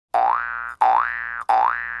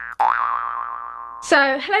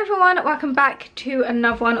So hello everyone, welcome back to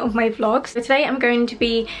another one of my vlogs. So today I'm going to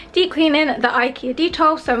be deep cleaning the IKEA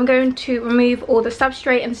detail. So I'm going to remove all the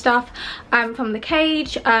substrate and stuff from the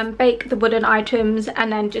cage, bake the wooden items,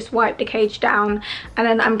 and then just wipe the cage down, and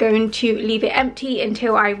then I'm going to leave it empty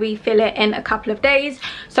until I refill it in a couple of days.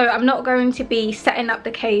 So I'm not going to be setting up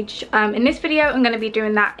the cage in this video. I'm going to be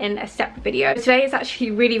doing that in a separate video. Today is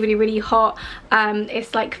actually really hot.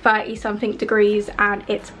 It's like 30 something degrees and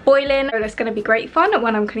it's boiling, so that's going to be great fun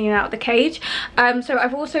when I'm cleaning out the cage. So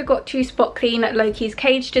I've also got to spot clean Loki's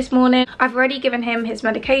cage this morning. I've already given him his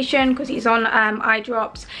medication because he's on eye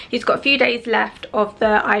drops. He's got a few days left of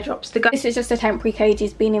the eye drops to go. This is just a temporary cage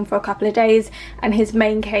he's been in for a couple of days, and his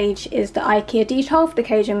main cage is the IKEA detail, the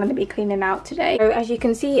cage I'm going to be cleaning out today. So as you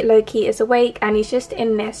can see, Loki is awake and he's just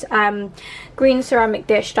in this green ceramic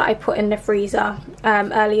dish that I put in the freezer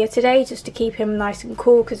earlier today just to keep him nice and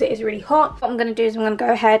cool because it is really hot. What I'm going to do is I'm going to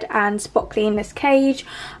go ahead and spot clean this cage,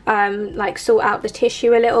 like sort out the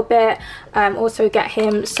tissue a little bit, also get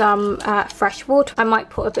him some fresh water. I might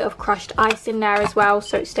put a bit of crushed ice in there as well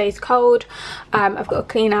so it stays cold. I've got to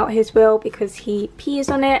clean out his wheel because he pees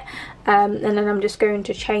on it, and then I'm just going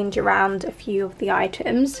to change around a few of the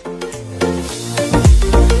items.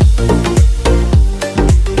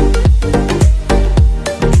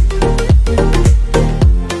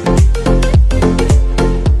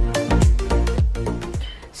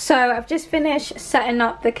 So I've just finished setting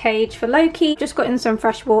up the cage for Loki. Just got in some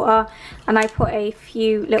fresh water and I put a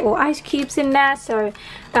few little ice cubes in there, so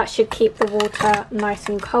that should keep the water nice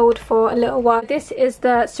and cold for a little while. This is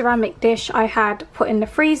the ceramic dish I had put in the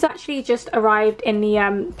freezer. Actually just arrived in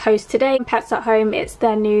the post today. Pets at Home, it's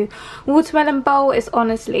their new watermelon bowl. It's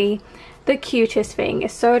honestly the cutest thing.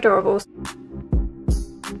 It's so adorable.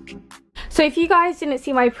 So if you guys didn't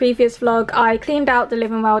see my previous vlog, I cleaned out the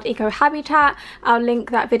Living World Eco Habitat. I'll link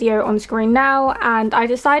that video on screen now, and I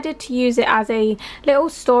decided to use it as a little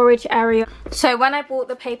storage area. So when I bought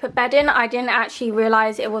the paper bedding, I didn't actually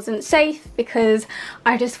realise it wasn't safe because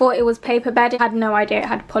I just thought it was paper bedding. I had no idea it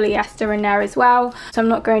had polyester in there as well. So I'm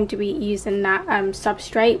not going to be using that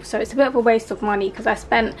substrate. So it's a bit of a waste of money because I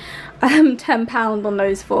spent £10 on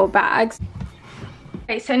those 4 bags.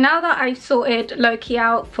 Okay, so now that I've sorted Loki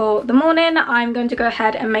out for the morning, I'm going to go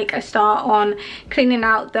ahead and make a start on cleaning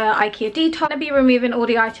out the IKEA detail. I'm going to be removing all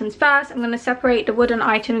the items first. I'm going to separate the wooden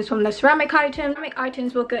items from the ceramic items. Ceramic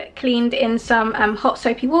items will get cleaned in some hot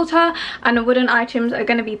soapy water, and the wooden items are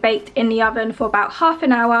going to be baked in the oven for about half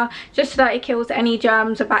an hour, just so that it kills any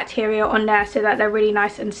germs or bacteria on there, so that they're really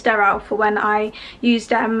nice and sterile for when I use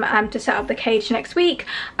them to set up the cage next week.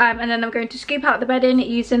 And then I'm going to scoop out the bedding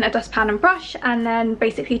using a dustpan and brush, and then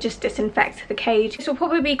basically just disinfect the cage. This will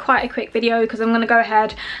probably be quite a quick video because I'm going to go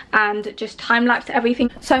ahead and just time-lapse everything.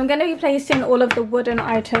 So I'm going to be placing all of the wooden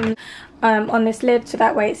items on this lid, so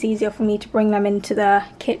that way it's easier for me to bring them into the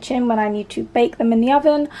kitchen when I need to bake them in the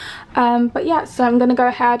oven. But yeah, so I'm going to go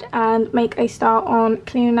ahead and make a start on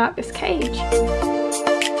cleaning out this cage.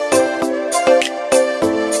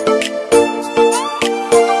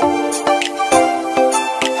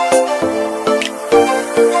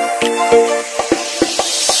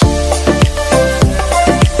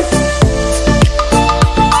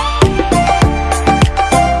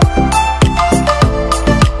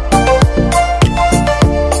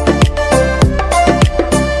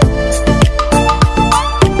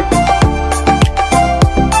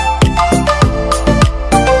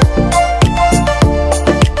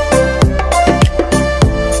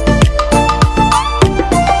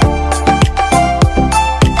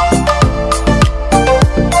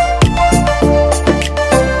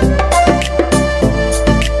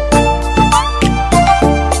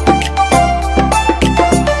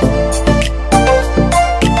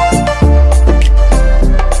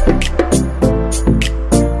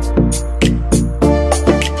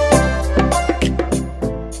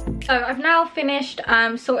 Finished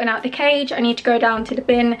sorting out the cage. I need to go down to the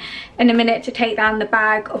bin in a minute to take down the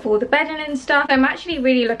bag of all the bedding and stuff. I'm actually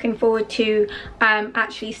really looking forward to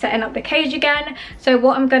actually setting up the cage again. So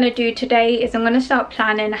what I'm going to do today is I'm going to start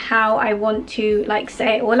planning how I want to like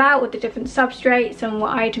set it all out with the different substrates and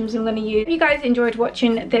what items I'm going to use. If you guys enjoyed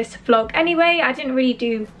watching this vlog anyway, I didn't really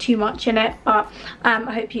do too much in it, but I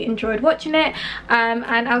hope you enjoyed watching it,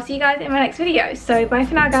 and I'll see you guys in my next video. So bye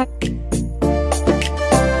for now, guys.